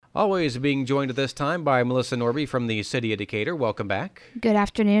Always being joined at this time by Melissa Norby from the City of Decatur. Welcome back. Good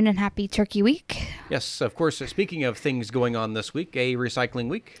afternoon and happy Turkey Week. Yes, of course, speaking of things going on this week, a recycling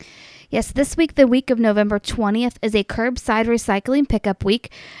week. Yes, this week, the week of November 20th, is a curbside recycling pickup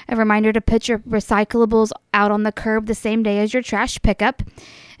week. A reminder to put your recyclables out on the curb the same day as your trash pickup.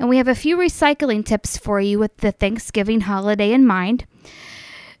 And we have a few recycling tips for you with the Thanksgiving holiday in mind.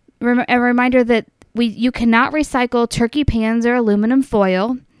 A reminder that you cannot recycle turkey pans or aluminum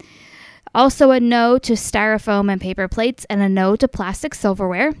foil. Also, a no to styrofoam and paper plates, and a no to plastic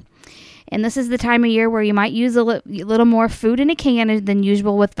silverware. And this is the time of year where you might use a little more food in a can than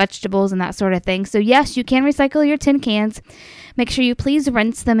usual with vegetables and that sort of thing. So yes, you can recycle your tin cans. Make sure you please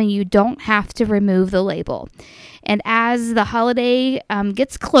rinse them and you don't have to remove the label. And as the holiday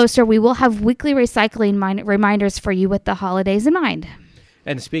gets closer, we will have weekly recycling reminders for you with the holidays in mind.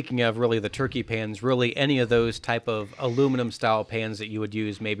 And speaking of really the turkey pans, really any of those type of aluminum style pans that you would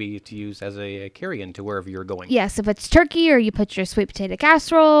use maybe to use as a carry-in to wherever you're going. Yes, if it's turkey or you put your sweet potato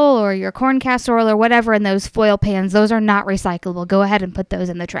casserole or your corn casserole or whatever in those foil pans, those are not recyclable. Go ahead and put those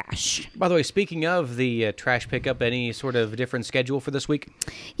in the trash. By the way, speaking of the trash pickup, any sort of different schedule for this week?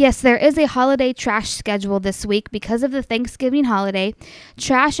 Yes, there is a holiday trash schedule this week because of the Thanksgiving holiday.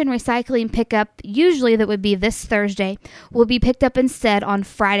 Trash and recycling pickup, usually that would be this Thursday, will be picked up instead on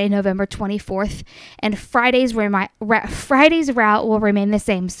Friday, November 24th, and Friday's route will remain the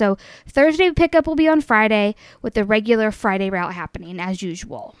same. So Thursday pickup will be on Friday with the regular Friday route happening as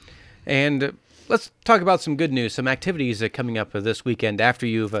usual. And let's talk about some good news, some activities coming up this weekend after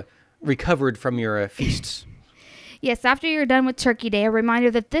you've recovered from your feasts. Yes, after you're done with Turkey Day, a reminder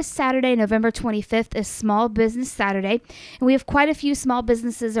that this Saturday, November 25th, is Small Business Saturday, and we have quite a few small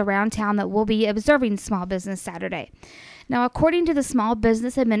businesses around town that will be observing Small Business Saturday. Now, according to the Small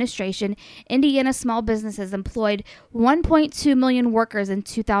Business Administration, Indiana small businesses employed 1.2 million workers in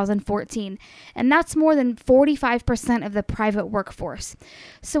 2014, and that's more than 45% of the private workforce.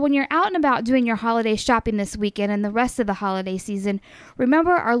 So when you're out and about doing your holiday shopping this weekend and the rest of the holiday season,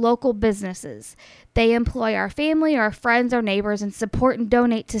 remember our local businesses. They employ our family, our friends, our neighbors, and support and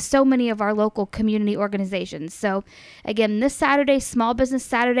donate to so many of our local community organizations. So again, this Saturday, Small Business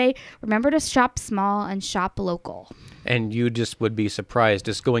Saturday, remember to shop small and shop local. And you just would be surprised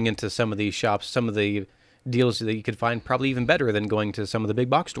just going into some of these shops, some of the deals that you could find probably even better than going to some of the big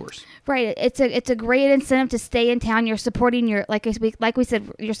box stores. Right. It's a great incentive to stay in town. You're supporting your, like we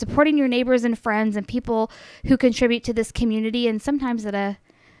said, you're supporting your neighbors and friends and people who contribute to this community, and sometimes at a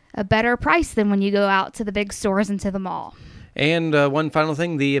better price than when you go out to the big stores and to the mall. And one final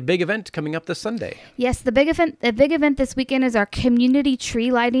thing, the big event coming up this Sunday. Yes, the big event this weekend is our community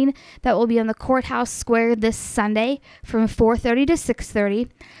tree lighting that will be on the Courthouse Square this Sunday from 4:30 to 6:30.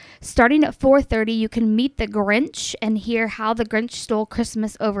 Starting at 4:30, you can meet the Grinch and hear how the Grinch stole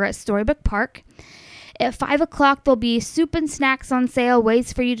Christmas over at Storybook Park. At 5 o'clock, there'll be soup and snacks on sale,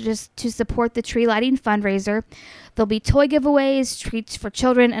 ways for you to support the tree lighting fundraiser. There'll be toy giveaways, treats for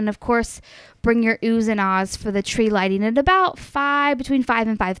children, and of course, bring your oohs and ahs for the tree lighting at about between 5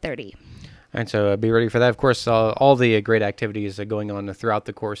 and 5:30. All right, so be ready for that. Of course, all the great activities going on throughout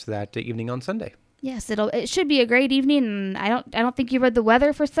the course of that evening on Sunday. Yes, it should be a great evening, and I don't think you read the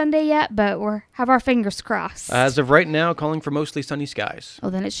weather for Sunday yet, but have our fingers crossed. As of right now, calling for mostly sunny skies.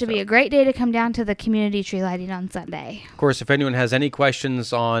 Well, then it should be a great day to come down to the community tree lighting on Sunday. Of course, if anyone has any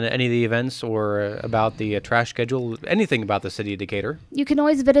questions on any of the events or about the trash schedule, anything about the City of Decatur, you can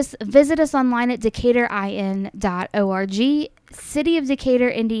always visit us online at decatorin.org. City of Decatur,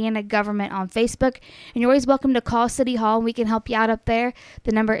 Indiana Government on Facebook. And you're always welcome to call City Hall, and we can help you out up there.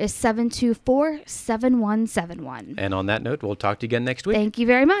 The number is 724-7171. And on that note, we'll talk to you again next week. Thank you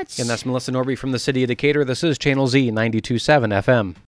very much. And that's Melissa Norby from the City of Decatur. This is Channel Z 92.7 FM.